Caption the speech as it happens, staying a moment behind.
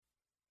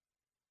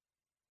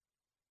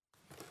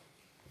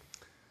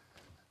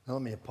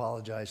Let me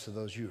apologize to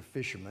those of you who are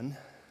fishermen.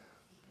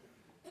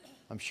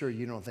 I'm sure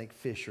you don't think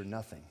fish are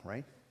nothing,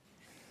 right?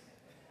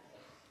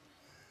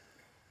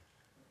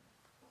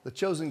 The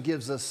Chosen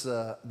gives us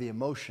the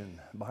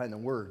emotion behind the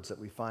words that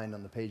we find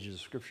on the pages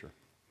of Scripture.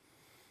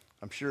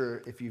 I'm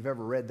sure if you've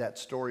ever read that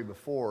story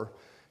before,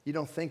 you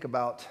don't think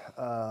about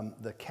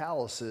the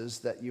calluses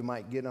that you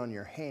might get on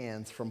your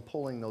hands from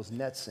pulling those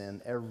nets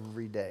in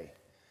every day.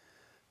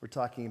 We're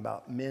talking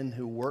about men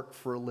who work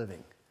for a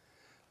living,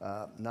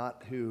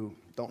 not who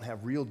don't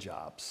have real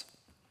jobs.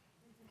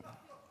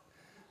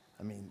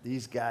 I mean,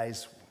 these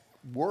guys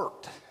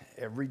worked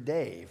every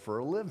day for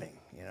a living,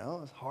 you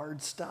know, it's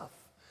hard stuff.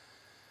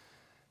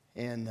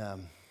 And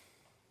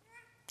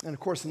of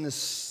course, in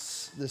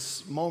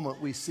this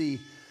moment, we see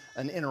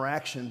an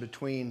interaction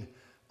between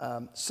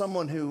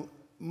someone who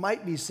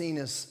might be seen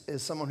as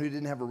someone who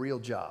didn't have a real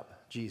job,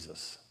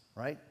 Jesus,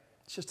 right?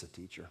 It's just a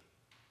teacher.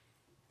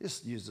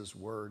 Just uses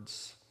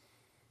words,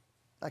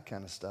 that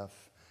kind of stuff.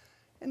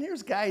 And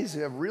here's guys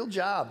who have real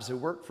jobs, who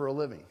work for a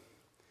living.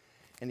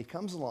 And he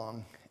comes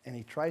along and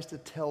he tries to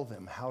tell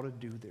them how to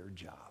do their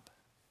job.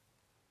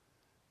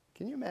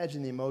 Can you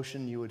imagine the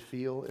emotion you would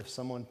feel if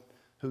someone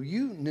who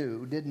you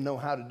knew didn't know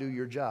how to do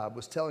your job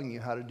was telling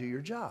you how to do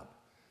your job?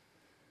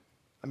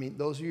 I mean,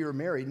 those of you who are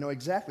married know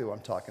exactly what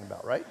I'm talking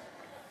about, right?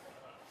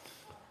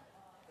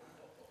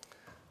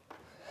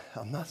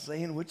 I'm not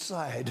saying which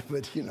side,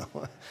 but you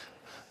know,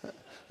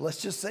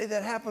 let's just say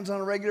that happens on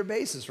a regular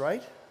basis,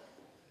 right?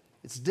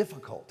 It's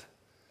difficult.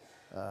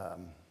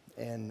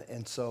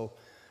 And so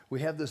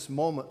we have this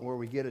moment where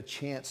we get a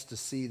chance to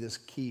see this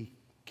key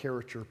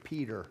character,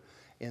 Peter,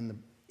 in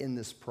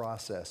this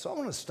process. So I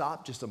want to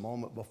stop just a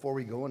moment before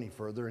we go any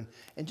further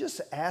and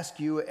just ask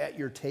you at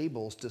your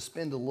tables to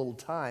spend a little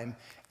time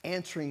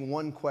answering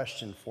one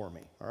question for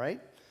me, all right?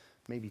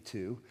 Maybe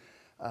two.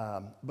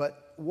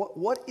 But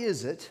what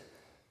is it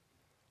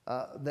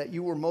that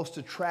you were most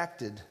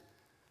attracted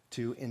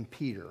to in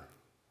Peter?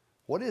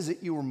 What is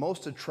it you were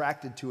most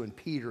attracted to in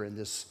Peter in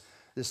this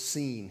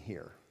scene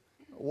here?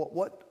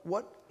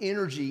 What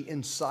energy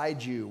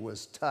inside you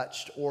was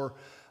touched, or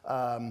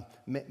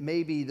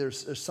maybe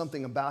there's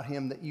something about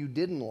him that you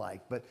didn't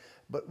like, but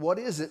what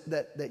is it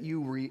that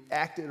you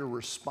reacted or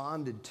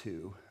responded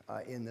to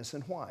in this,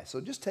 and why?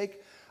 So just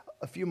take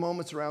a few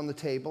moments around the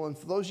table, and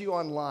for those of you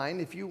online,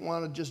 if you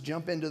want to just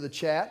jump into the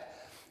chat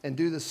and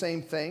do the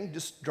same thing,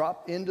 just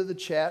drop into the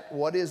chat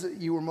what is it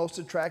you were most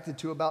attracted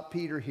to about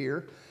Peter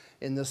here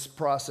in this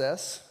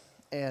process,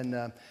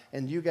 and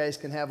you guys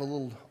can have a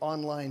little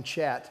online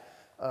chat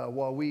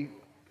while we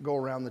go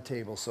around the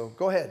table. So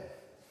go ahead.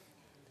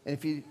 And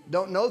if you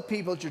don't know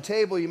people at your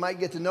table, you might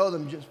get to know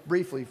them just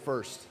briefly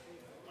first.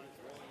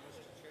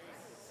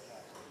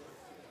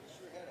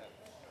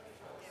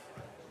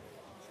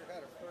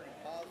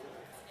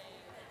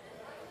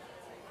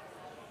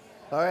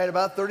 All right,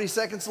 about 30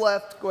 seconds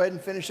left. Go ahead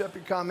and finish up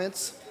your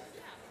comments.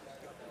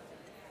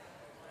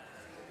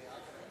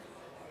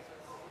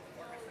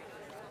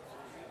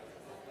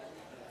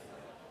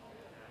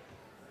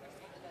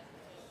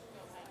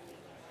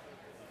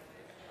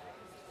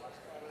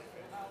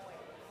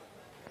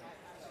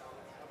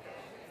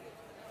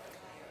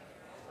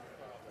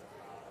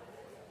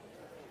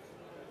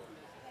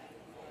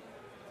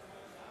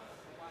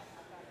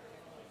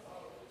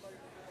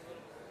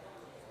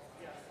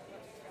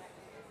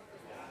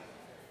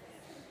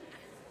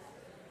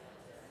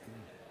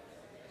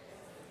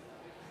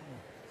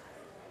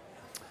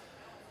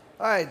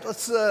 All right,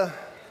 let's, those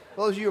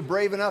of you who are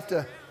brave enough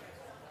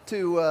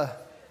to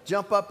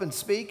jump up and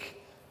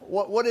speak,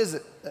 what is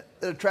it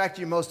that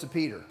attracted you most to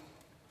Peter?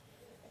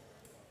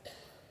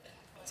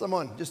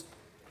 Someone, just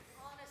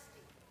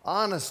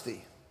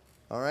honesty.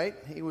 All right,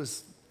 he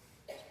was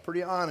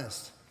pretty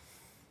honest.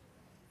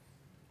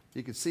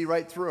 You could see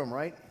right through him,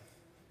 right?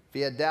 If he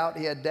had doubt,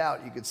 he had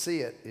doubt. You could see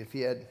it. If he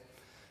had,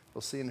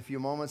 we'll see in a few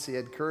moments, he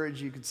had courage,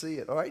 you could see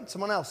it. All right,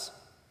 someone else.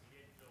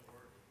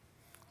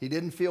 He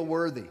didn't feel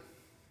worthy.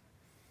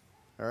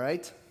 All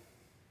right?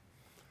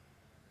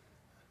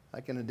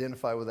 I can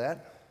identify with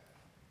that.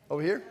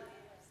 Over here?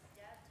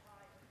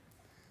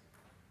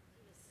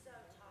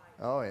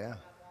 Oh, yeah.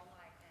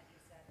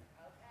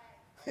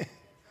 Yeah.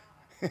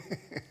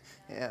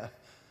 Yeah,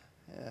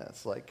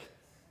 it's like,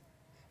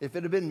 if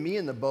it had been me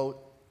in the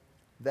boat,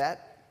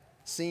 that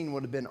scene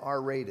would have been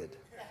R-rated.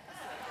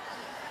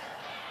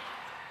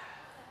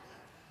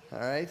 All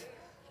right?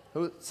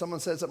 Someone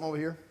said something over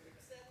here?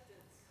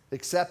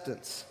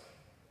 Acceptance.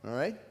 All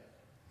right?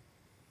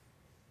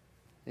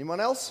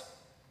 Anyone else?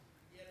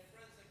 He had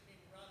friends that came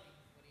running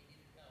when he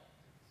needed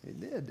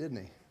help. He did,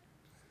 didn't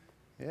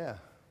he? Yeah.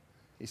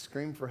 He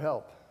screamed for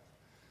help.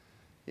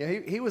 Yeah,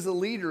 he was a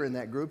leader in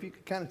that group. You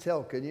could kind of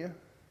tell, couldn't you?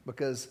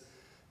 Because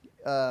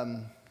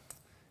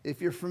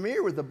if you're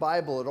familiar with the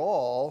Bible at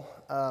all,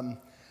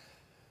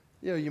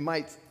 you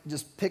might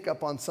just pick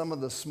up on some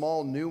of the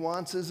small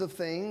nuances of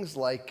things,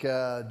 like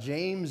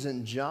James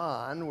and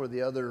John were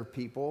the other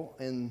people,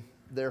 and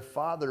their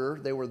father,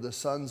 they were the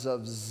sons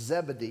of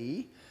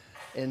Zebedee.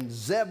 And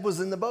Zeb was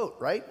in the boat,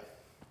 right?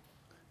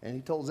 And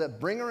he told Zeb,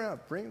 bring it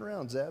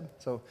around, Zeb.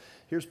 So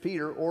here's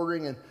Peter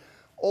ordering an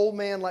old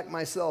man like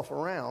myself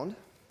around,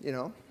 you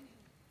know.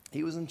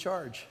 He was in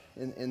charge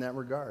in that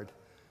regard.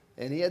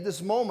 And he had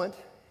this moment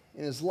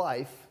in his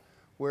life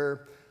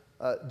where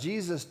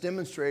Jesus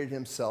demonstrated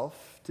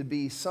himself to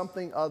be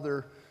something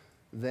other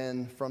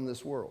than from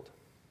this world.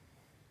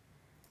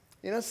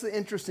 And that's the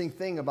interesting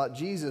thing about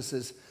Jesus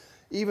is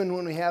even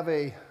when we have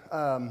a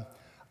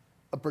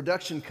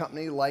production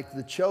company like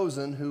The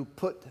Chosen who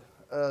put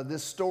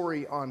this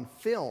story on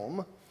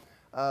film,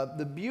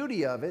 the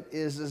beauty of it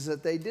is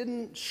that they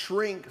didn't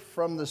shrink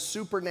from the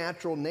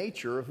supernatural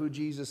nature of who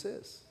Jesus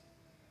is.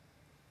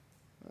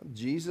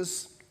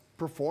 Jesus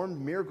performed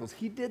miracles.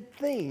 He did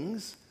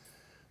things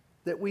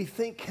that we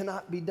think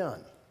cannot be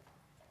done.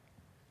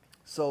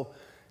 So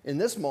in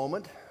this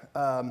moment,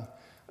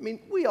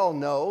 we all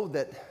know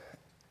that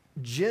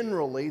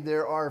generally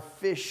there are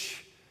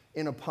fish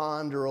in a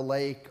pond or a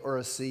lake or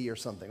a sea or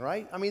something,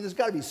 right? I mean, there's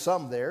got to be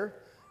some there,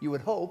 you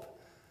would hope.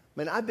 I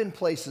mean, I've been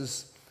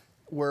places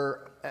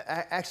where,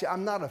 actually,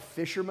 I'm not a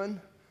fisherman,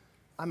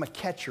 I'm a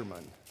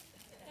catcherman.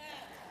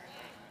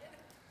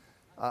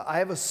 I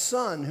have a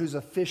son who's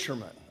a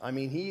fisherman. I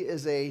mean, he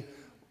is a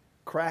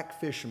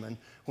crack fisherman.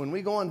 When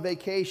we go on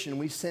vacation,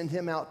 we send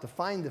him out to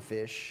find the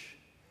fish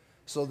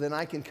so then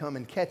I can come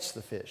and catch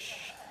the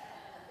fish.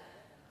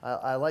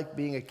 I like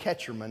being a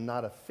catcherman,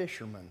 not a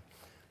fisherman.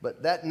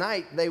 But that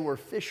night, they were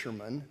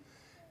fishermen,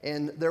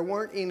 and there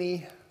weren't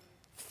any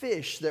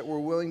fish that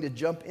were willing to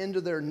jump into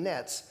their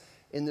nets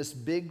in this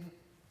big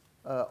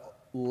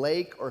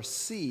lake or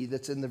sea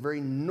that's in the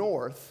very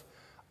north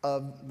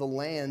of the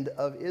land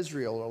of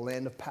Israel, or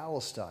land of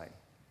Palestine.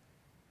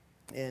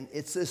 And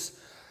it's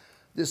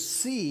this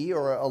sea,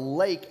 or a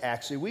lake,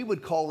 actually. We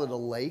would call it a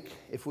lake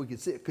if we could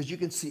see it, because you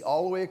can see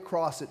all the way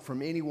across it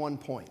from any one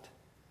point.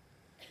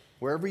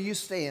 Wherever you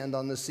stand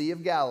on the Sea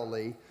of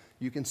Galilee,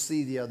 you can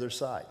see the other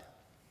side.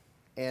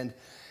 And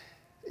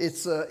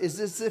it's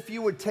as if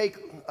you would take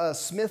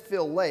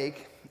Smithville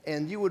Lake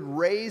and you would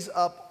raise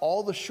up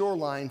all the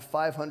shoreline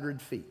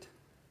 500 feet.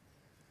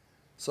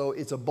 So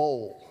it's a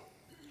bowl,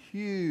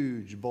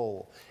 huge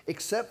bowl,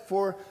 except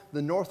for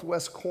the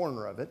northwest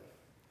corner of it.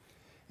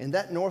 And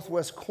that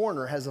northwest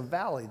corner has a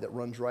valley that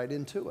runs right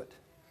into it.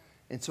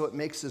 And so it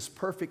makes this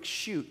perfect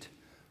chute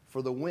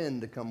for the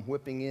wind to come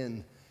whipping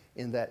in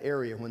that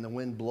area when the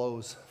wind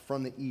blows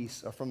from the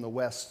east, or from the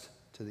west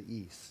to the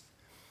east.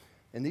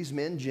 And these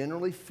men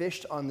generally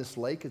fished on this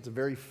lake. It's a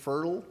very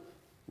fertile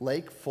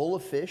lake full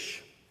of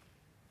fish,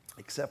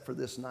 except for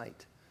this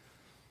night,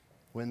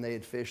 when they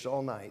had fished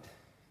all night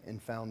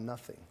and found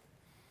nothing.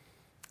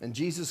 And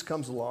Jesus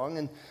comes along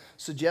and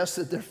suggests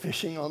that they're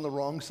fishing on the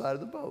wrong side of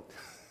the boat.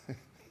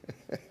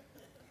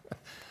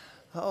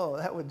 Oh,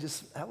 that would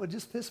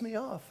just piss me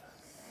off.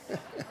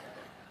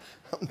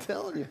 I'm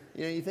telling you.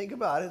 You know, you think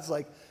about it, it's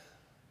like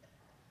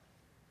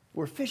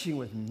we're fishing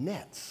with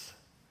nets.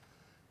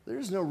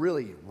 There's no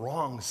really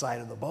wrong side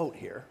of the boat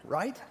here,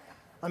 right?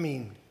 I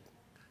mean,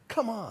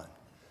 come on.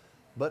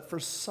 But for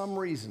some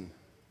reason,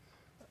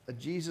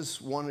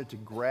 Jesus wanted to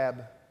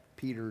grab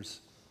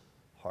Peter's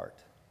heart.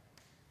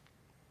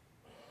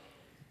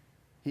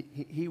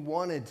 He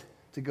wanted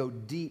to go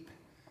deep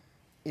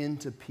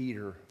into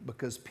Peter,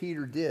 because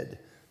Peter did,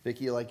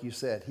 Vicki, like you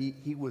said,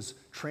 he was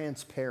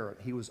transparent.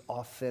 He was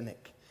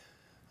authentic.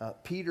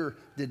 Peter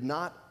did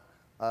not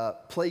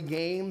play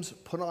games,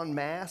 put on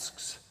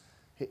masks.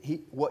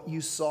 What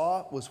you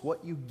saw was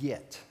what you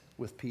get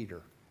with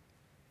Peter.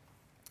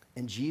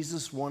 And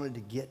Jesus wanted to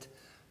get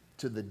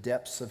to the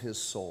depths of his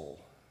soul.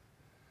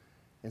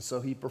 And so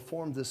he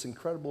performed this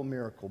incredible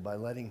miracle by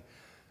letting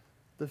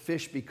the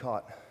fish be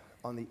caught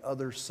on the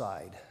other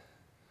side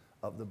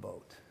of the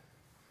boat.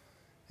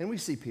 And we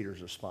see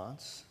Peter's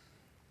response.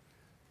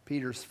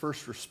 Peter's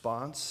first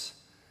response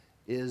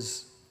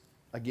is,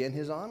 again,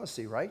 his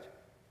honesty, right?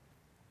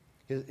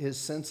 His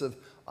sense of,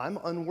 I'm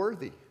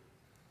unworthy.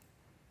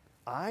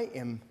 I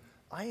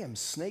am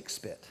snake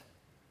spit.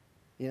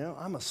 You know,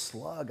 I'm a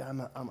slug.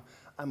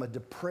 I'm a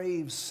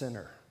depraved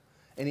sinner.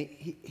 And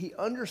he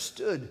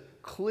understood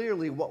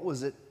clearly what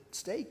was at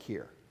stake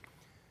here.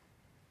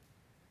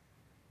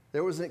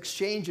 There was an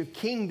exchange of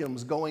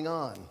kingdoms going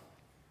on.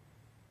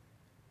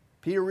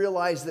 Peter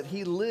realized that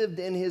he lived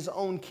in his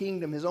own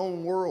kingdom, his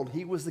own world.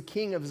 He was the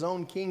king of his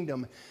own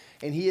kingdom,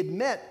 and he had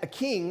met a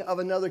king of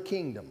another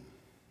kingdom.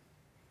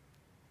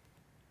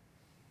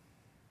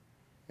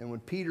 And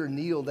when Peter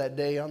kneeled that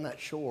day on that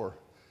shore,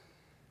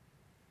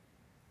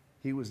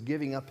 he was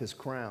giving up his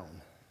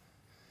crown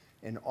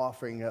and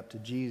offering it up to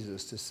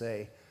Jesus to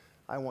say,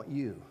 I want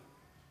you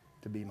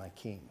to be my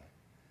king.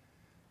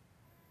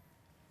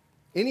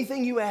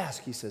 Anything you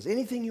ask, he says,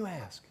 anything you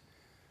ask.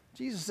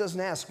 Jesus doesn't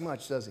ask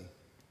much, does he?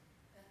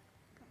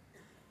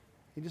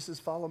 He just says,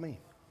 follow me.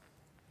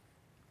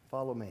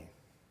 Follow me.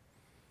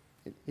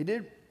 He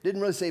didn't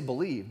really say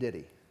believe, did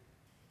he?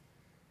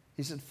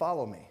 He said,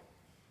 follow me.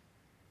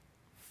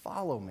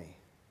 Follow me.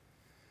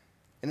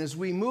 And as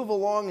we move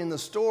along in the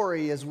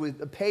story, as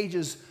the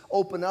pages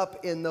open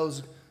up in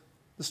the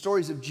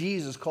stories of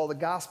Jesus called the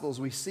Gospels,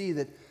 we see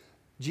that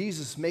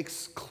Jesus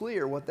makes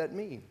clear what that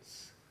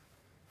means.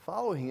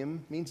 Following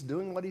him means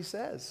doing what he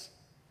says.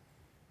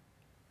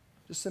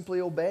 Just simply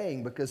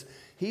obeying, because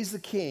he's the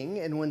king,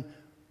 and when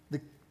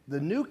the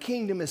new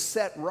kingdom is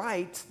set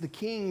right, the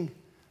king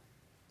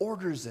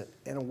orders it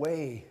in a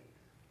way.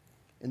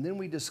 And then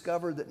we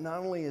discover that not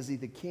only is he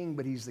the king,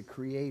 but he's the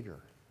creator.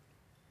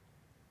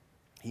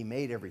 He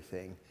made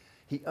everything.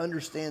 He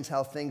understands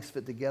how things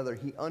fit together.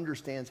 He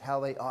understands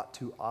how they ought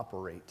to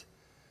operate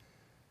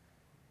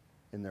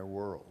in their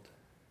world.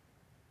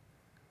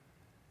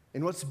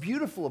 And what's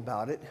beautiful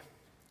about it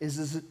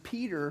is that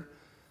Peter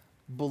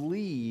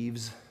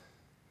believes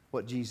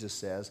what Jesus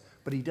says,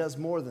 but he does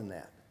more than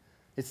that.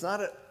 It's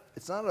not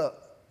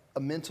a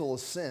mental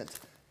assent.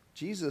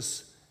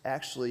 Jesus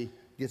actually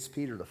gets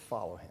Peter to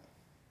follow him,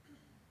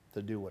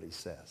 to do what he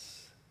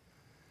says.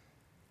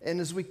 And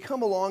as we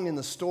come along in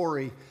the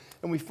story,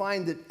 and we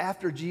find that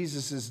after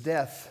Jesus'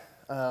 death,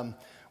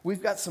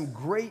 we've got some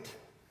great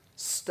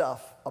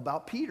stuff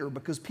about Peter,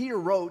 because Peter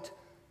wrote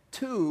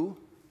 2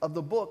 of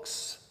the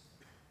books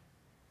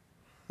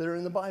that are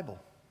in the Bible.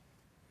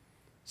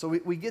 So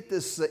we get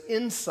this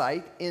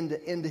insight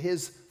into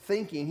his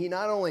thinking. He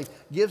not only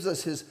gives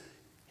us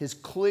his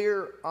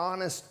clear,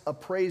 honest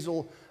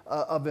appraisal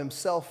of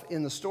himself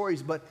in the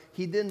stories, but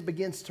he then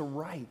begins to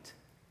write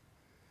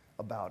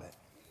about it.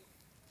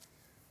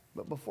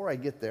 But before I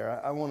get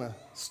there, I want to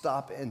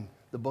stop in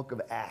the book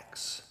of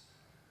Acts.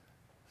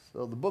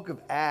 So the book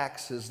of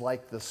Acts is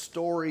like the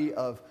story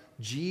of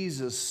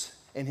Jesus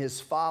and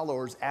his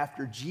followers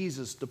after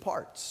Jesus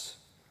departs.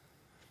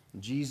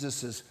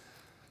 Jesus is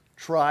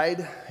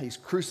tried, he's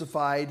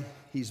crucified,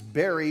 he's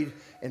buried,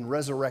 and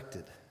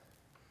resurrected.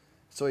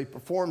 So he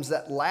performs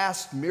that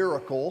last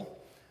miracle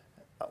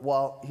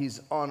while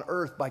he's on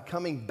earth by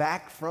coming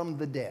back from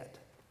the dead.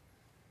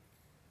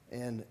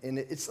 And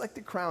it's like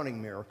the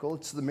crowning miracle.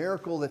 It's the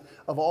miracle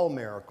of all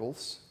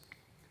miracles.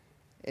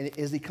 And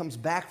as he comes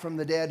back from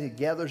the dead, he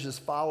gathers his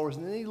followers,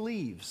 and then he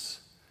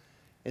leaves.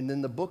 And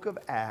then the book of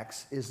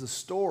Acts is the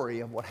story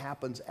of what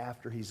happens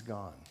after he's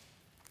gone.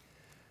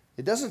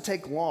 It doesn't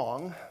take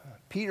long.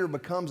 Peter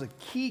becomes a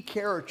key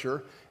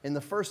character in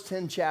the first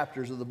 10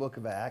 chapters of the book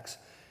of Acts.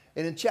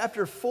 And in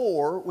chapter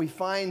 4, we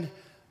find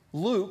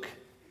Luke,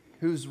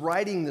 who's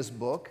writing this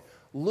book.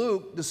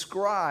 Luke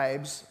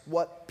describes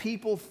what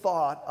people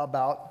thought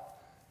about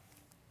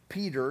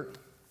Peter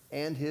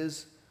and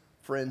his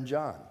friend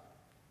John.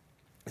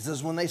 It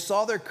says, when they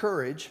saw their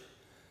courage,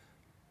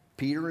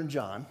 Peter and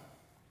John,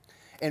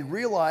 and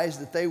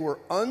realized that they were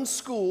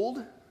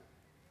unschooled,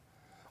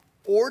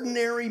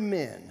 ordinary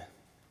men,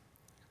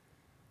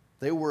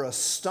 they were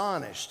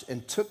astonished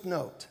and took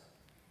note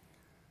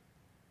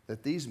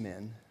that these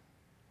men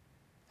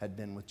had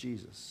been with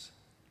Jesus.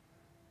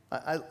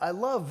 I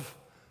love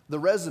the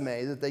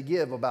resume that they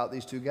give about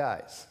these 2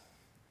 guys.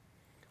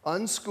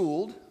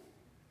 Unschooled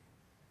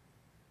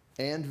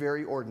and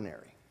very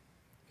ordinary.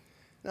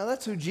 Now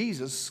that's who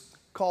Jesus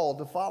called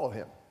to follow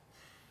him.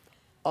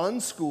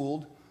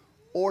 Unschooled,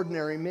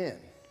 ordinary men.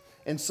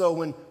 And so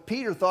when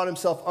Peter thought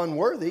himself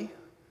unworthy,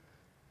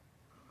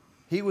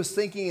 he was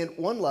thinking at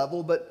one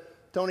level,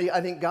 but Tony,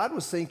 I think God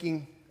was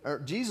thinking, or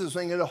Jesus was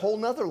thinking at a whole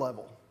nother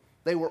level.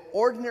 They were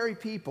ordinary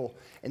people,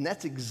 and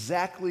that's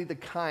exactly the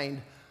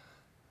kind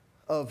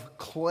of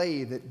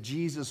clay that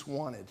Jesus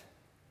wanted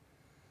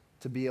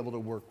to be able to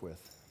work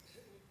with.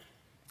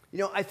 You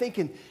know, I think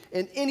in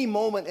any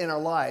moment in our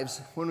lives,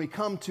 when we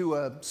come to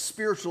a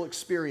spiritual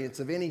experience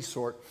of any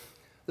sort,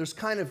 there's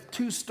kind of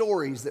 2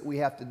 stories that we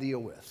have to deal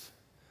with.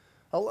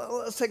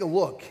 Let's take a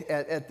look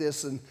at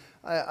this, and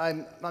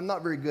I'm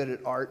not very good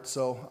at art,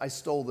 so I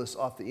stole this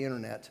off the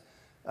internet.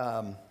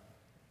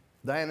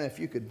 Diana, if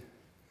you could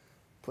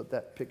put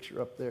that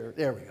picture up there.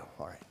 There we go.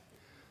 All right.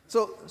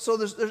 So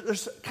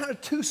there's kind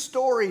of 2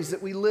 stories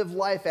that we live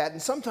life at,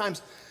 and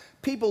sometimes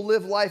people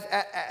live life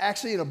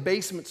actually in a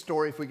basement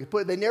story, if we could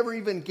put it. They never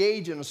even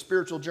engage in a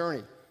spiritual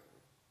journey,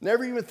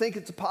 never even think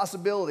it's a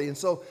possibility, and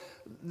so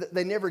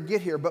they never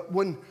get here. But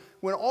when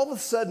all of a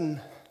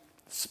sudden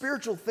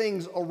spiritual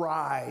things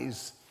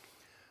arise,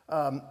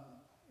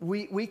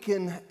 we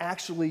can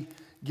actually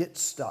get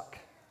stuck,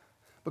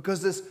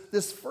 because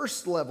this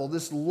first level,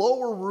 this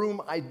lower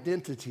room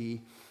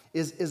identity,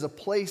 is a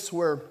place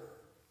where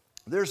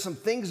there's some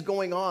things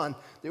going on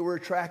that we're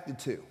attracted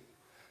to.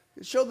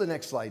 Show the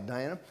next slide,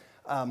 Diana.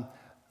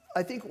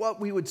 I think what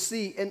we would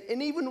see,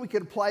 and even we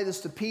could apply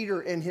this to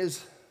Peter and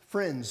his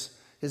friends,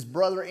 his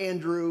brother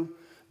Andrew,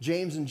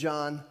 James and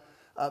John,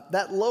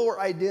 that lower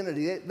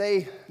identity.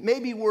 They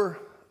maybe were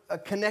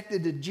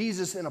connected to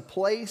Jesus in a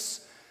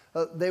place.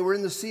 They were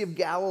in the Sea of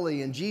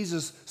Galilee, and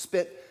Jesus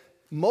spent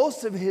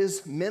most of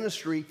his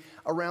ministry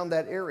around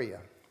that area.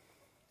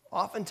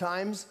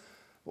 Oftentimes,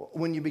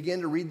 when you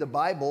begin to read the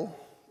Bible,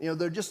 you know,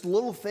 they're just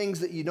little things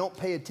that you don't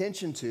pay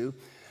attention to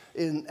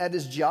at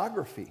his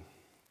geography.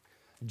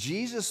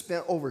 Jesus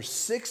spent over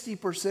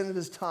 60% of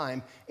his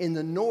time in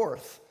the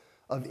north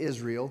of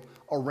Israel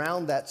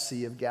around that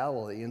Sea of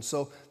Galilee. And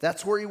so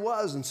that's where he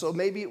was. And so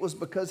maybe it was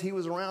because he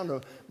was around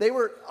them. They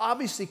were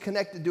obviously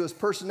connected to his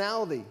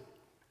personality.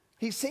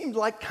 He seemed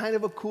like kind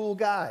of a cool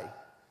guy.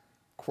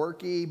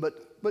 Quirky, but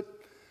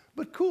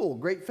cool.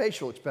 Great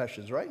facial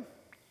expressions, right?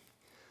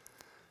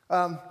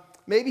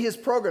 Maybe his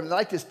program,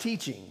 like his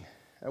teaching,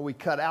 we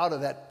cut out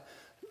of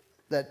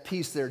that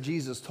piece there.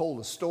 Jesus told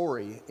a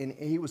story, and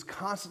he was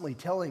constantly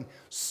telling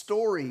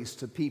stories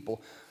to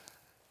people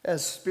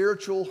as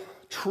spiritual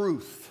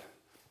truth.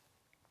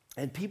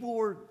 And people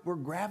were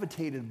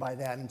gravitated by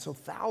that. And so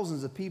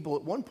thousands of people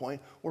at one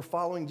point were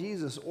following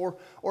Jesus, or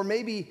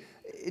maybe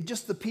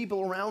just the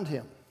people around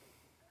him.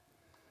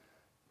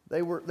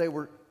 They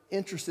were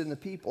interested in the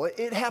people.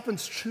 It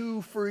happens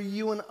true for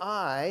you and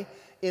I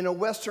in a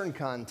Western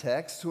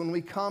context. When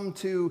we come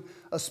to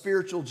a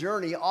spiritual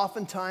journey,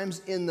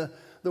 oftentimes in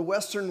the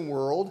Western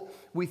world,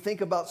 we think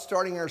about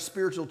starting our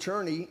spiritual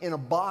journey in a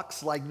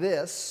box like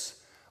this,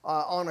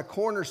 on a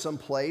corner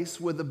someplace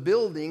with a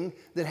building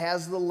that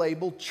has the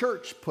label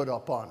church put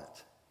up on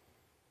it.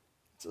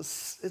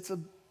 It's a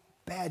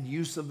bad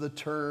use of the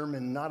term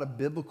and not a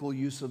biblical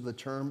use of the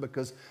term,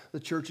 because the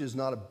church is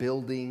not a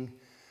building.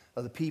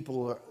 The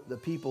people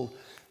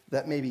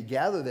that maybe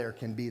gather there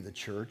can be the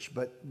church,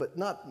 but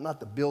not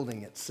the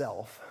building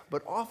itself.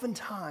 But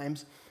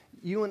oftentimes,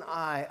 you and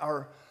I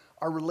are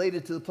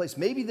related to the place.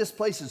 Maybe this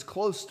place is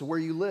close to where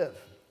you live,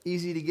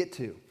 easy to get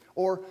to.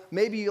 Or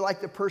maybe you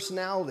like the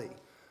personality.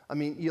 I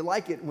mean, you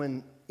like it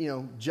when,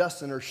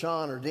 Justin or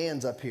Sean or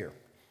Dan's up here.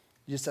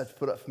 You just have to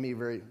put up for me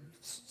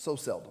so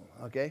seldom,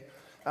 okay?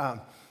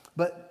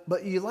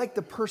 But you like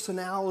the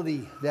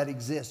personality that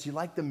exists. You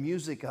like the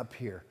music up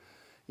here.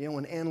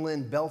 When Ann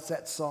Lynn belts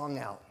that song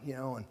out,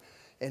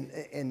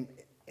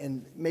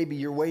 and maybe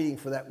you're waiting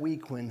for that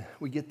week when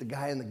we get the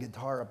guy on the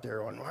guitar up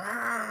there going,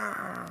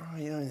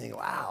 and you think,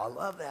 wow, I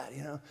love that,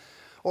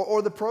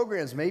 Or the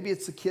programs. Maybe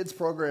it's the kids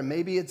program.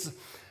 Maybe it's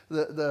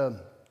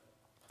the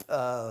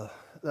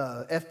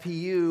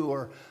FPU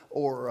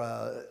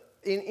or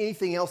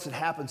anything else that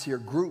happens here,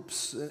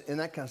 groups and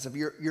that kind of stuff.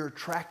 You're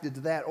attracted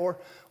to that. Or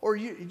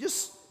you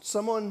just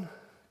someone,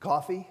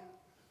 coffee.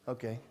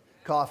 Okay,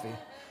 coffee.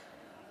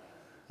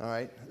 All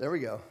right, there we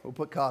go. We'll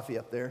put coffee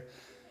up there.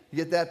 You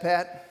get that,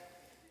 Pat?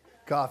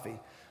 Coffee.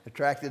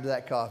 Attracted to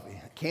that coffee.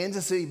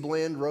 Kansas City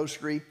Blend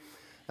Roastery.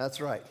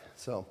 That's right.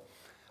 So,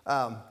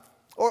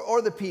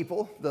 or the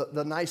people,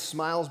 the nice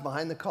smiles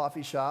behind the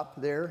coffee shop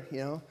there,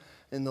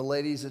 and the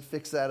ladies that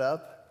fix that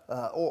up,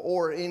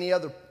 or any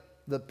other,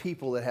 the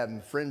people that have a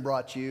friend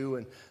brought you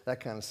and that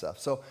kind of stuff.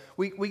 So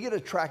we get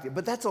attracted,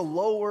 but that's a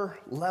lower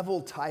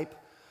level type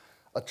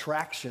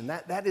attraction.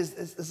 That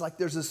is like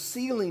there's a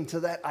ceiling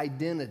to that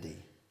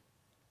identity.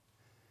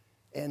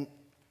 And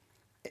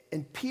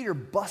Peter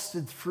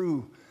busted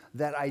through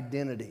that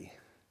identity.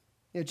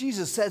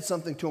 Jesus said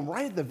something to him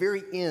right at the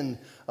very end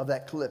of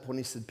that clip when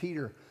he said,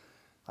 Peter,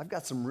 I've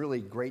got some really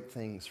great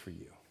things for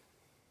you.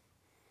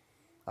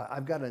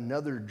 I've got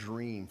another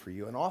dream for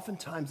you. And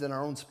oftentimes in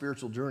our own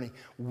spiritual journey,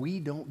 we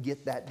don't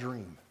get that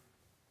dream.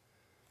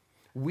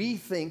 We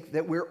think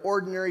that we're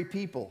ordinary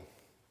people.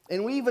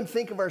 And we even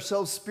think of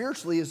ourselves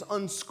spiritually as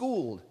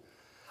unschooled.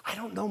 I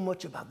don't know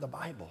much about the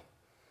Bible.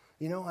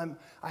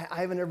 I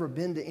haven't ever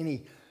been to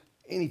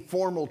any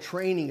formal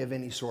training of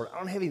any sort. I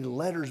don't have any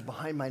letters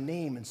behind my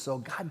name, and so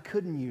God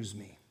couldn't use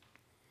me.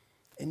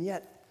 And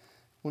yet,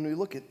 when we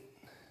look at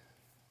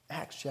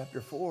Acts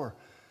chapter 4,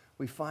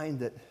 we find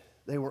that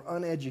they were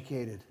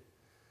uneducated.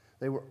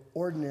 They were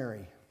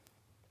ordinary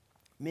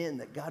men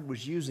that God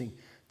was using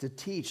to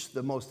teach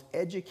the most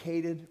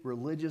educated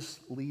religious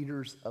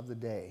leaders of the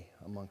day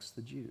amongst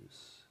the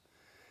Jews.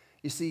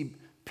 You see,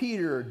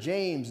 Peter,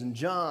 James, and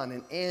John,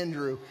 and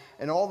Andrew,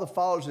 and all the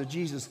followers of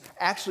Jesus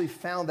actually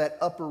found that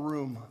upper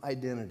room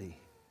identity.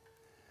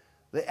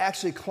 They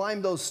actually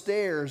climbed those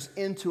stairs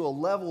into a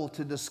level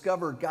to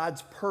discover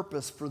God's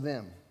purpose for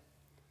them.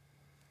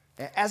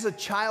 As a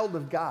child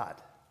of God,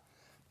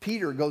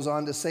 Peter goes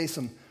on to say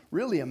some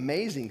really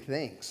amazing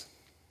things.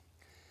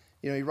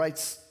 He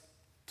writes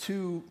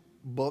 2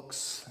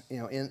 books,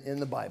 in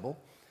the Bible.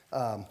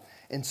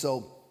 And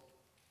so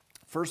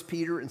 1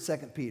 Peter and 2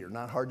 Peter,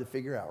 not hard to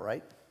figure out,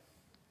 right?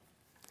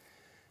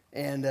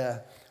 And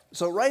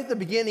so right at the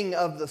beginning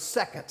of the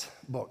second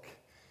book,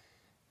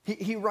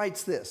 he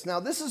writes this.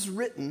 Now, this is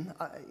written,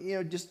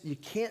 you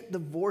can't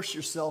divorce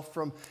yourself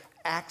from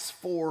Acts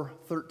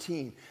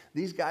 4:13.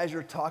 These guys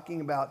are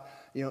talking about,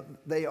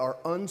 they are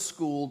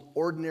unschooled,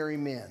 ordinary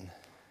men.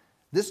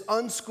 This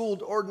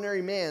unschooled,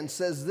 ordinary man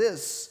says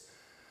this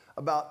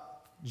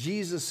about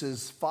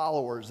Jesus'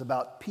 followers,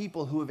 about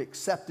people who have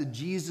accepted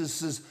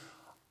Jesus'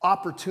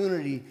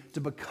 opportunity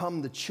to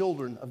become the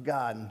children of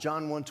God. In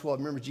John 1:12,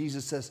 remember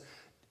Jesus says,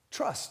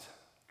 trust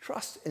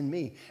in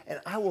me, and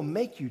I will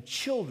make you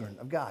children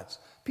of God.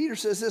 Peter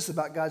says this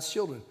about God's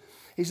children.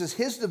 He says,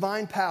 his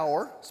divine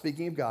power,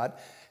 speaking of God,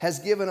 has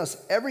given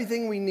us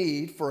everything we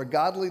need for a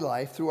godly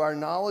life through our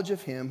knowledge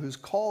of him who's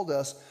called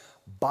us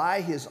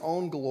by his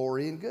own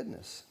glory and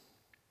goodness.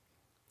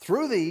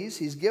 Through these,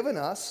 he's given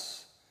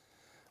us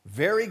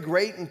very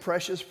great and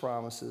precious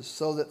promises,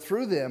 so that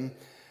through them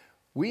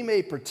we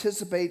may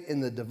participate in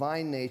the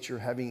divine nature,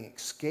 having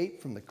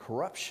escaped from the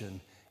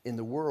corruption in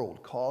the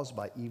world caused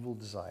by evil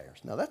desires.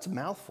 Now, that's a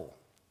mouthful.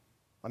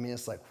 I mean,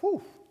 it's like,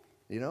 whew,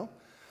 you know?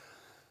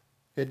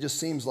 It just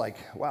seems like,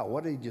 wow,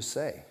 what did he just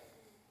say?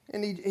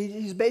 And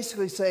he's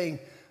basically saying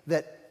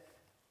that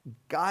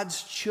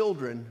God's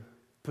children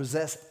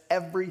possess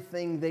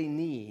everything they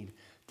need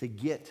to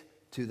get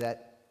to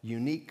that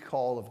unique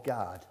call of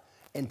God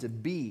and to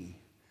be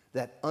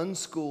that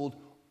unschooled,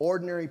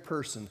 ordinary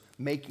person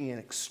making an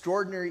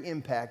extraordinary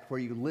impact where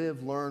you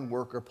live, learn,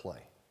 work, or play.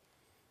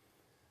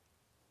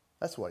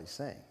 That's what he's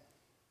saying,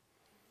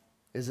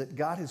 is that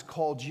God has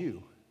called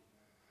you.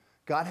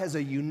 God has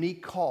a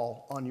unique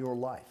call on your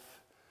life,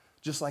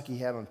 just like he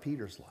had on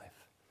Peter's life.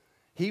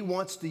 He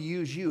wants to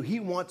use you. He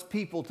wants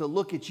people to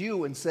look at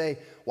you and say,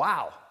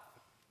 wow,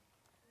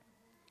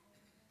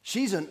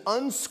 she's an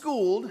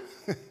unschooled,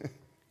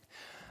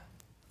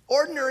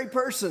 ordinary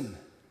person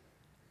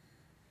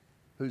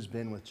who's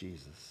been with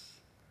Jesus.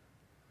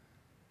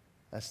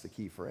 That's the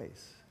key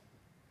phrase.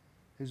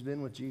 Who's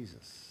been with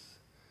Jesus.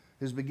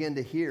 Who's begun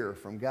to hear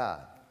from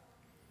God.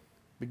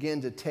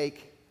 Begin to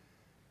take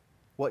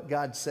what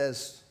God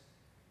says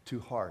to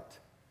heart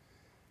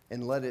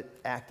and let it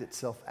act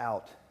itself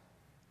out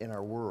in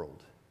our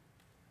world.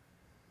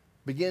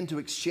 Begin to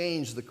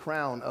exchange the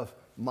crown of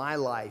my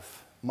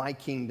life, my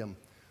kingdom,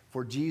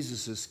 for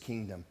Jesus'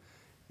 kingdom.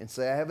 And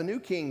say, I have a new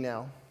king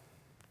now.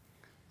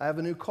 I have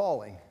a new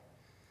calling.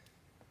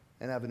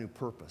 And I have a new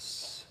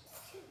purpose.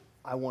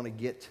 I want to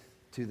get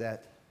to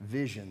that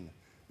vision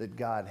that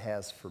God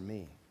has for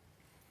me.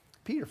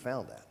 Peter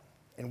found that.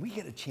 And we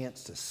get a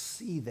chance to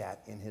see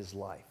that in his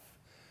life.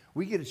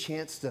 We get a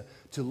chance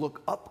to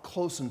look up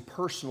close and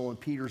personal in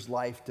Peter's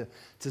life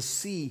to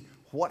see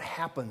what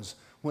happens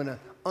when an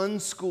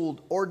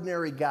unschooled,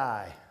 ordinary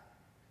guy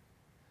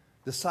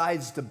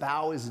decides to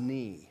bow his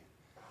knee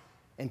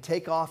and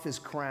take off his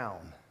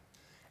crown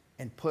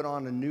and put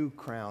on a new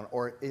crown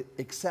or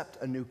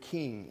accept a new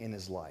king in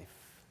his life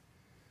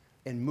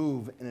and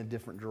move in a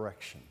different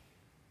direction.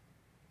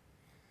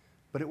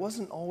 But it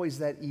wasn't always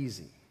that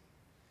easy.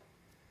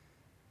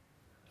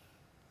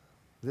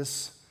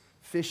 This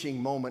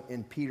fishing moment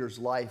in Peter's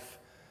life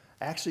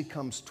actually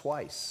comes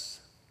twice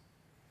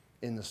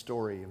in the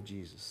story of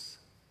Jesus.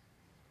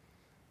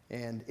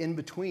 And in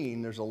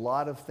between, there's a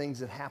lot of things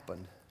that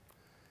happened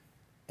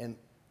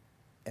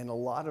and a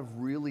lot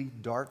of really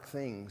dark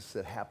things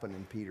that happened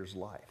in Peter's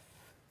life.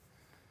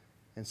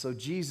 And so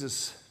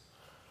Jesus,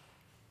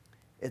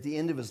 at the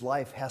end of his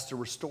life, has to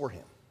restore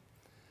him,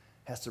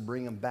 has to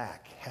bring him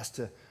back, has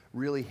to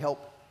really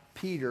help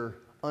Peter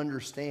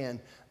understand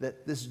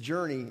that this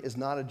journey is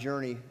not a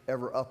journey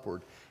ever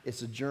upward.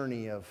 It's a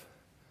journey of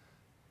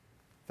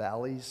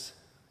valleys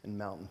and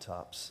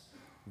mountaintops,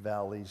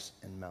 valleys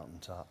and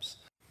mountaintops.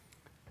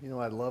 You know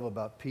what I love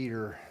about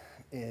Peter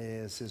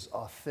is his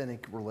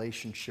authentic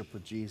relationship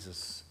with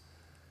Jesus.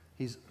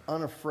 He's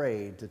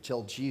unafraid to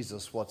tell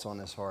Jesus what's on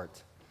his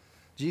heart.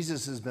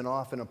 Jesus has been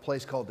off in a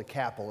place called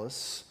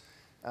Decapolis,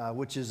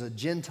 which is a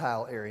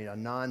Gentile area, a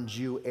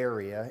non-Jew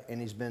area,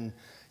 and he's been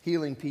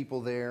healing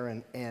people there.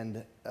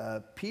 And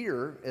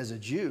Peter, as a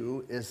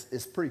Jew,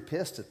 is pretty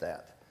pissed at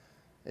that.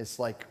 It's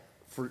like,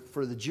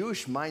 for the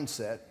Jewish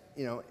mindset,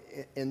 you know,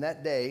 in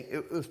that day,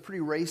 it was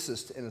pretty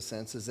racist in a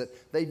sense, is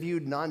that they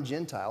viewed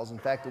non-Gentiles. In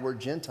fact, the word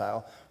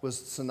Gentile was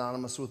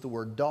synonymous with the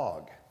word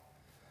dog.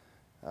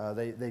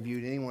 They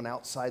viewed anyone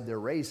outside their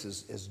race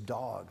as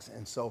dogs.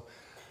 And so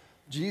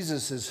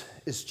Jesus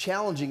is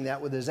challenging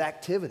that with his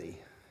activity,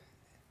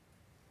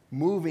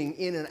 moving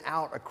in and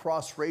out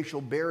across racial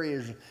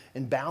barriers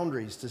and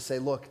boundaries to say,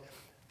 look,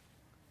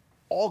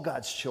 all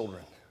God's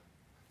children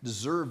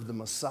deserve the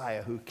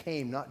Messiah who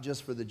came not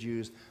just for the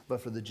Jews, but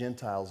for the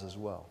Gentiles as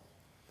well.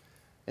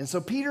 And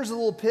so Peter's a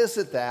little pissed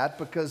at that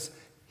because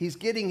he's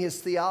getting his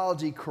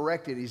theology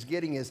corrected. He's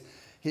getting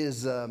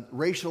his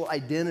racial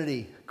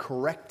identity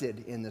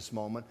corrected in this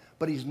moment,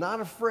 but he's not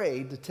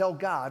afraid to tell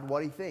God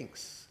what he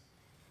thinks.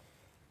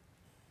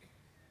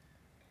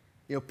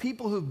 You know,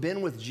 people who've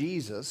been with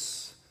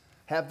Jesus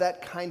have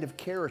that kind of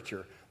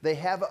character. They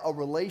have a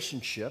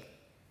relationship.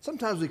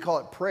 Sometimes we call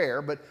it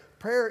prayer, but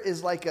prayer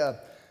is like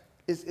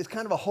it's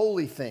kind of a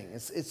holy thing.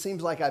 It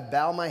seems like I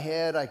bow my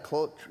head, I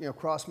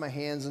cross my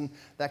hands and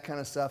that kind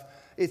of stuff.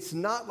 It's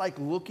not like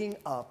looking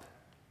up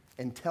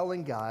and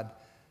telling God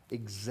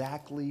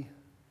exactly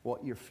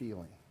what you're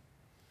feeling.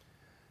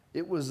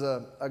 It was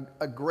a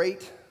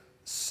great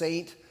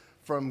saint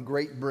from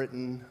Great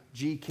Britain,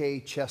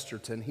 G.K.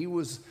 Chesterton. He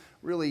was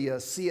really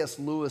C.S.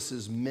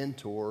 Lewis's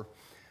mentor.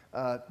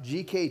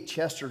 G.K.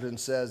 Chesterton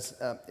says,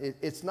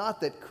 it's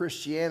not that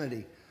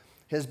Christianity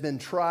has been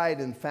tried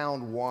and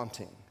found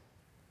wanting.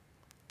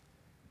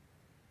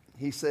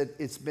 He said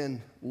it's been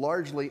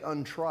largely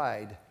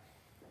untried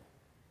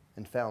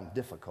and found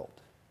difficult.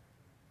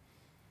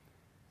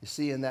 You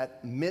see, in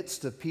that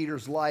midst of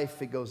Peter's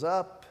life, it goes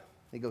up,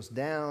 it goes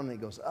down, it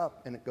goes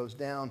up, and it goes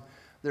down.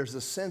 There's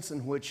a sense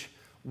in which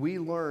we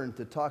learn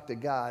to talk to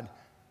God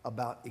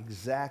about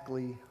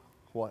exactly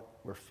what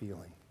we're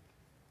feeling.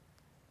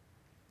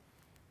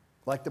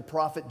 Like the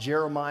prophet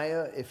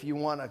Jeremiah, if you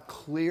want a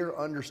clear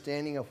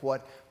understanding of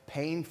what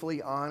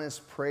painfully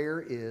honest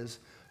prayer is,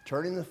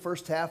 turning the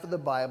first half of the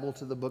Bible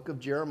to the book of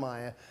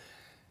Jeremiah,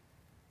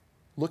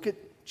 look at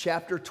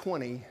chapter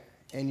 20,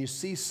 and you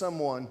see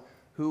someone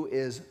who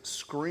is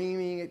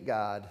screaming at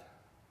God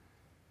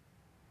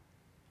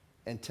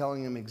and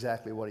telling him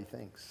exactly what he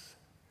thinks.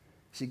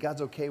 See,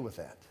 God's okay with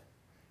that.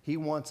 He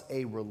wants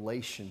a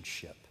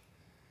relationship.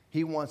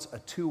 He wants a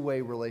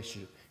two-way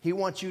relationship. He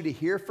wants you to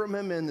hear from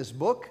him in this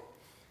book.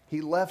 He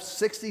left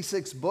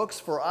 66 books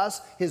for us.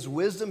 His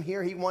wisdom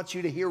here, he wants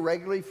you to hear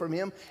regularly from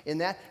him in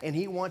that, and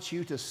he wants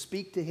you to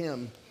speak to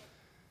him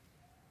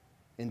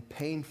in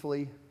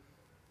painfully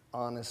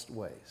honest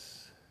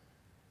ways.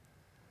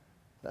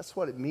 That's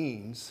what it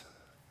means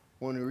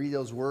when we read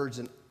those words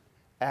in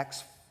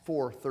Acts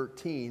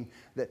 4:13,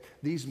 that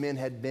these men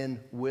had been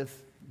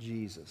with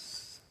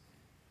Jesus.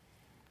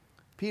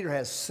 Peter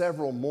has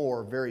several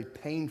more very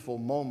painful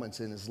moments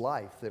in his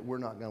life that we're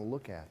not going to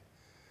look at.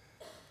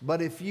 But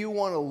if you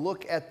want to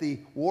look at the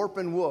warp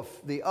and woof,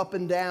 the up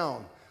and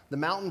down, the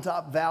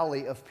mountaintop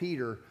valley of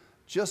Peter,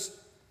 just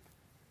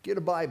get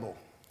a Bible.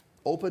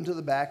 Open to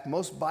the back.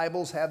 Most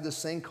Bibles have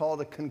this thing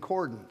called a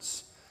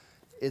concordance.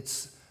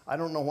 I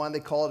don't know why they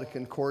call it a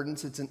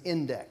concordance. It's an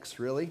index,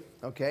 really,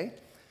 okay?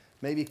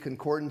 Maybe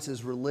concordance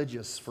is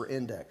religious for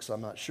index.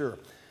 I'm not sure.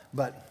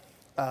 But,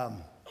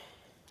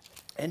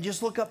 and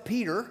just look up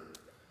Peter,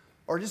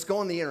 or just go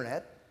on the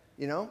internet,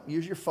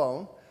 use your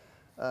phone,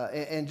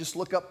 and just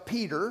look up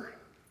Peter,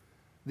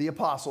 the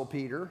Apostle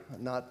Peter,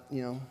 not,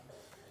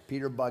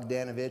 Peter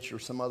Bogdanovich or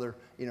some other,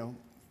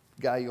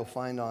 guy you'll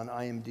find on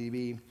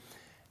IMDb,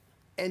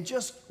 and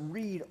just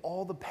read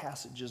all the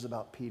passages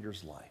about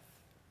Peter's life.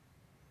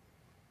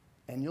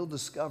 And you'll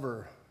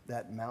discover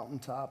that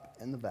mountaintop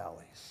and the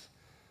valleys.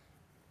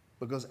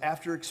 Because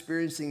after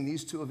experiencing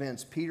these two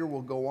events, Peter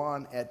will go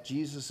on at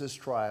Jesus'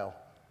 trial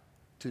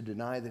to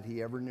deny that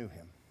he ever knew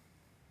him.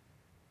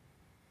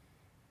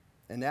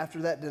 And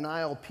after that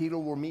denial, Peter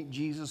will meet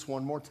Jesus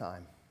one more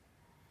time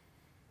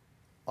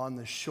on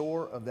the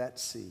shore of that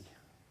sea.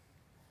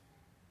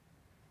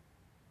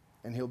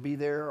 And he'll be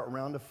there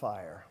around a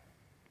fire.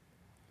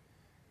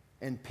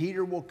 And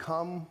Peter will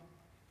come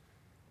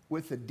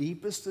with the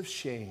deepest of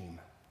shame,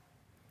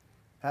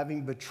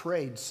 having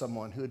betrayed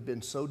someone who had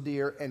been so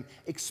dear and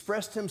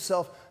expressed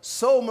himself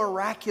so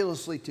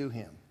miraculously to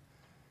him.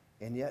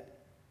 And yet,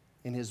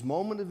 in his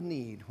moment of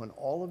need, when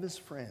all of his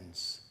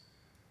friends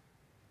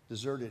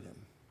deserted him,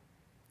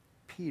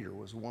 Peter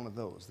was one of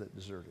those that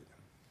deserted him.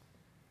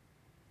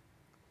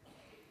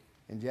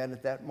 And yet,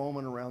 at that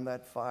moment around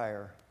that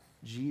fire,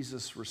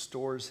 Jesus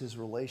restores his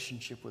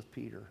relationship with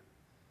Peter.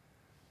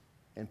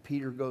 And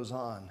Peter goes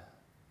on,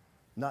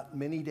 not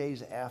many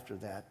days after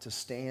that, to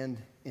stand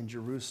in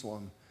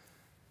Jerusalem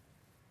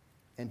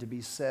and to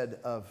be said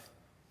of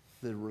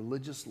the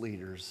religious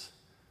leaders,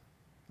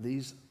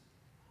 these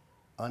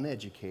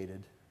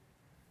uneducated,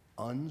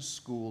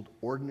 unschooled,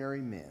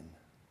 ordinary men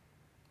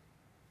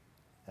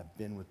have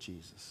been with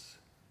Jesus.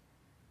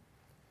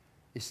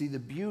 You see, the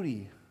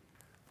beauty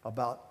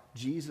about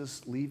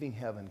Jesus leaving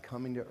heaven,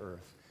 coming to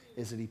earth,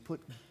 is that he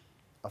put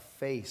a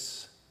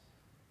face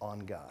on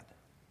God.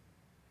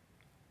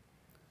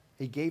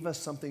 He gave us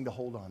something to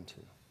hold on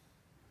to.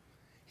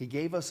 He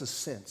gave us a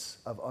sense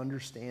of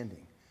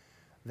understanding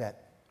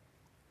that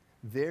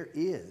there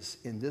is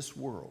in this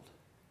world,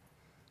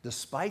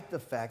 despite the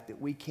fact that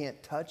we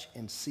can't touch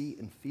and see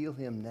and feel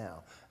him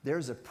now,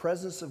 there's a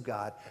presence of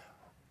God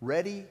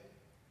ready,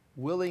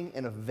 willing,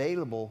 and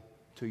available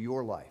to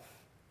your life.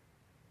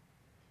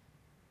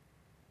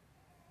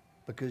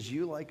 Because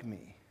you, like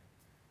me,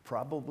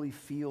 probably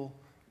feel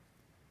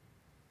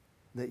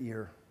that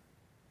you're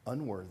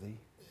unworthy,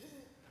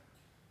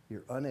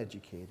 you're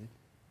uneducated,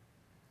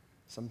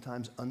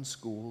 sometimes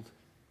unschooled,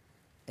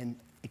 and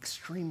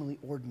extremely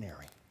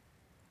ordinary.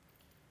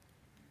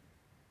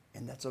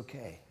 And that's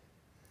okay,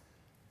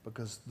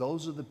 because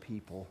those are the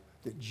people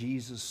that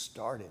Jesus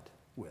started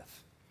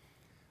with.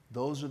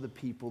 Those are the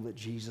people that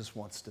Jesus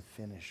wants to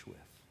finish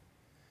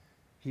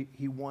with.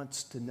 He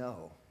wants to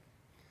know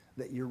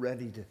that you're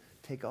ready to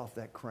take off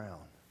that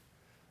crown,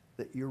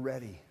 that you're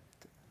ready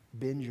to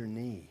bend your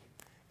knee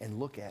and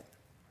look at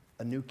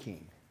a new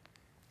king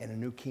and a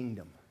new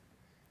kingdom,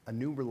 a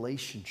new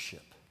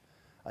relationship,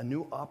 a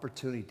new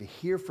opportunity to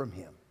hear from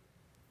him,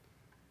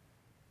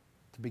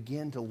 to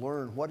begin to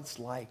learn what it's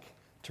like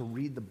to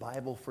read the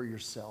Bible for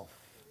yourself,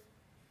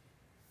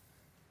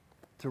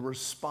 to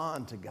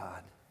respond to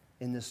God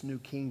in this new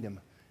kingdom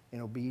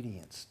in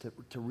obedience,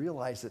 to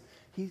realize that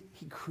he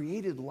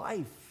created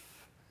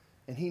life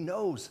and he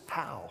knows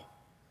how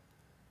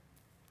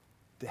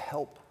to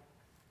help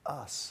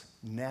us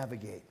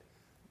navigate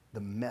the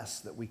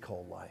mess that we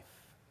call life.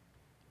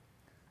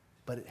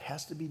 But it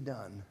has to be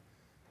done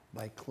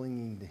by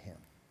clinging to him.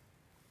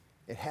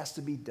 It has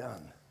to be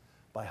done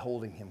by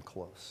holding him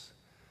close.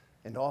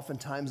 And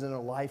oftentimes in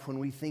our life, when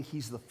we think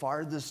he's the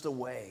farthest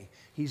away,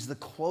 he's the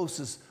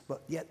closest,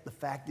 but yet the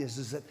fact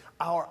is that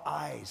our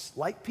eyes,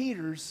 like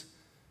Peter's,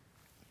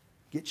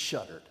 get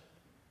shuttered.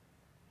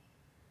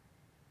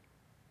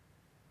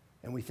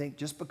 And we think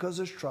just because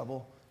there's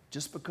trouble,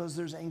 just because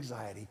there's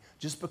anxiety,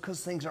 just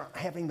because things aren't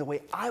happening the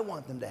way I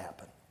want them to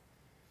happen,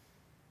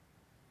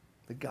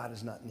 that God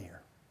is not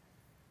near.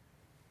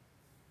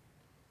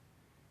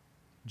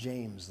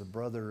 James, the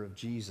brother of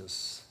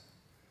Jesus,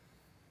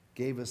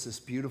 gave us this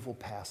beautiful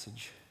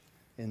passage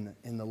in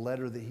the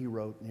letter that he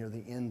wrote near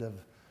the end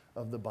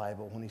of the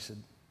Bible when he said,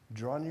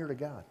 draw near to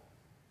God,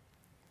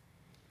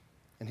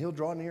 and he'll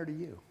draw near to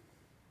you.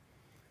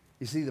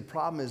 You see, the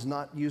problem is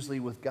not usually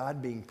with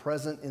God being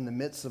present in the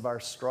midst of our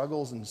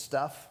struggles and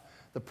stuff.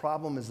 The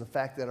problem is the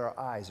fact that our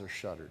eyes are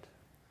shuttered,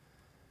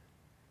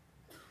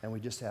 and we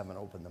just haven't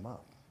opened them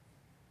up.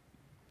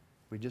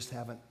 We just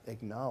haven't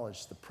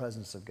acknowledged the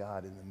presence of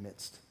God in the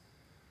midst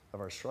of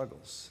our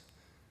struggles.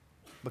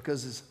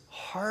 Because as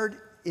hard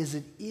as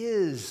it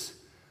is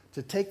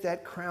to take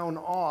that crown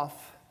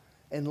off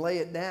and lay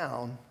it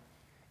down,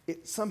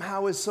 it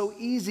somehow is so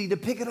easy to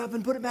pick it up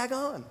and put it back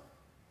on.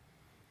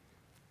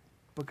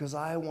 Because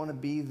I want to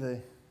be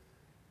the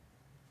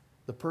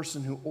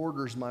person who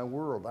orders my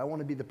world. I want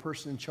to be the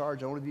person in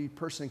charge. I want to be the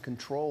person in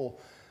control.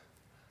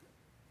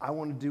 I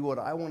want to do what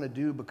I want to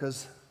do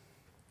because,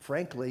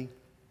 frankly,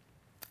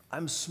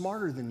 I'm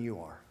smarter than you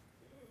are.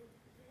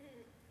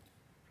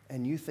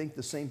 And you think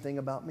the same thing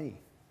about me.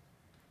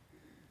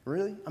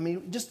 Really? I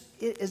mean, just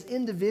as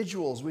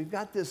individuals, we've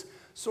got this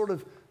sort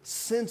of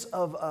sense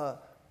of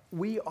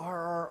we are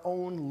our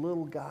own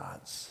little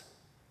gods.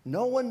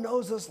 No one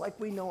knows us like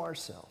we know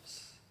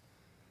ourselves.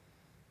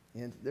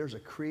 And there's a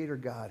creator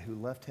God who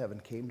left heaven,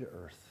 came to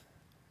earth,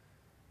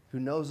 who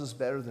knows us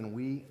better than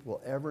we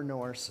will ever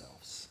know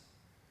ourselves,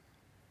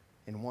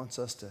 and wants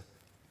us to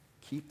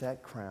keep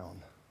that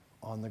crown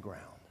on the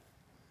ground,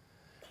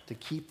 to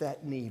keep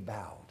that knee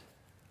bowed,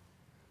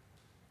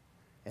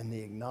 and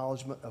the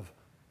acknowledgement of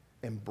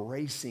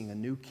embracing a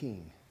new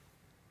king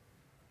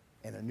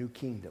and a new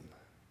kingdom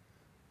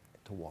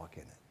to walk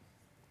in it.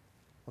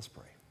 Let's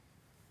pray.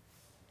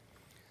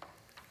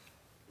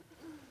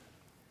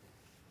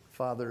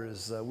 Father,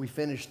 as we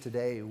finish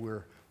today,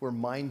 we're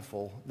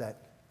mindful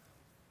that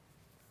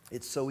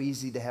it's so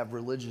easy to have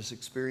religious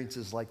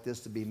experiences like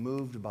this, to be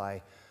moved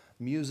by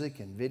music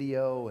and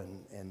video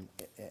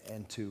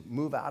and to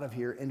move out of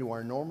here into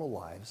our normal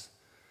lives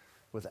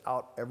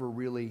without ever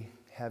really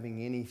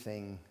having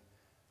anything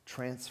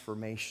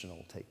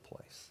transformational take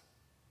place.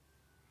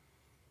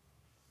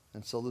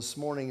 And so this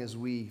morning, as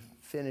we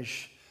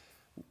finish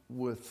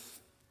with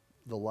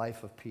the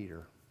life of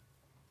Peter,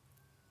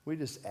 we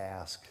just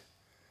ask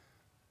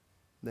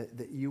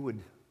that you would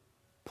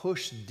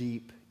push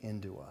deep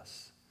into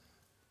us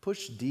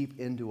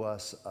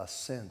a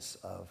sense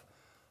of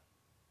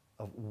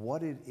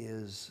what it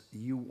is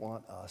you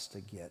want us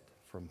to get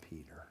from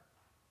Peter.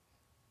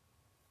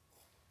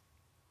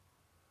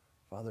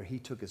 Father, he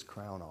took his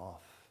crown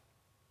off.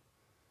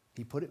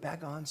 He put it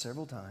back on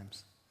several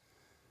times,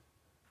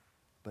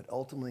 but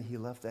ultimately he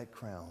left that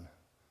crown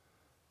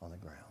on the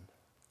ground.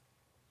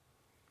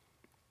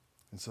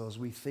 And so as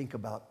we think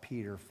about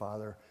Peter,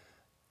 Father,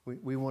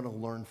 we want to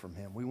learn from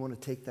him. We want to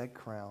take that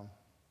crown.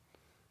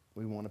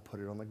 We want to put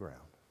it on the ground.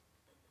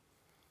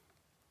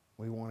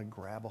 We want to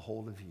grab a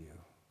hold of you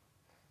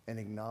and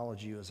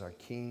acknowledge you as our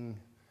King,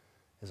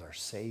 as our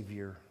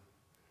Savior,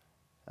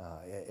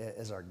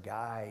 as our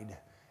guide,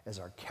 as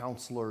our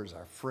counselor, as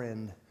our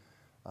friend,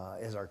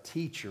 as our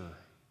teacher,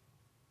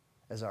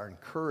 as our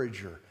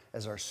encourager,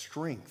 as our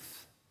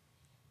strength.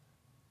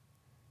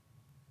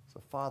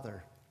 So,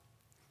 Father,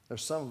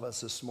 there's some of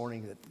us this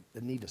morning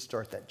that need to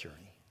start that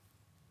journey.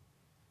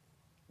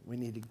 We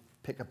need to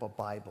pick up a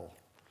Bible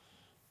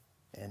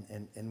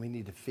and we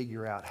need to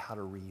figure out how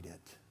to read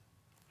it.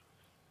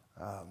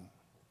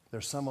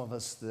 There's some of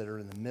us that are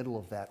in the middle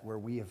of that where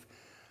we have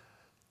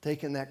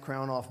taken that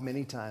crown off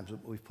many times,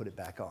 but we've put it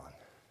back on.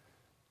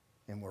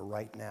 And we're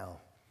right now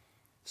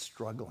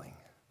struggling,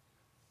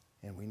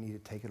 and we need to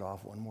take it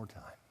off one more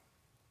time.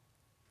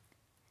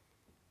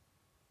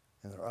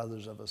 And there are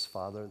others of us,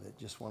 Father, that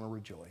just want to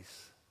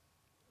rejoice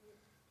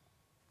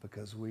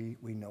because we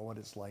know what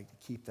it's like to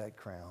keep that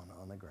crown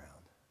on the ground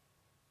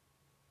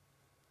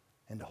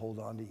and to hold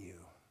on to you.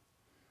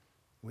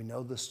 We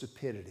know the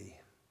stupidity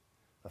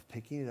of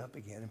picking it up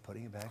again and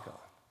putting it back on.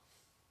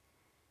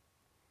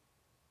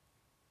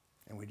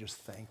 And we're just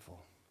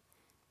thankful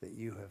that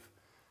you have,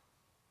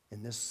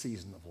 in this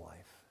season of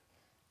life,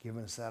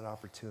 given us that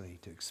opportunity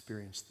to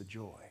experience the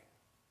joy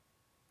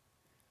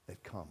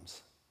that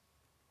comes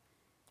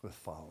with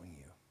following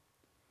you.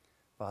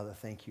 Father,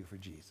 thank you for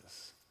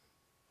Jesus.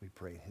 We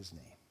pray in his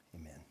name.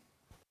 Amen.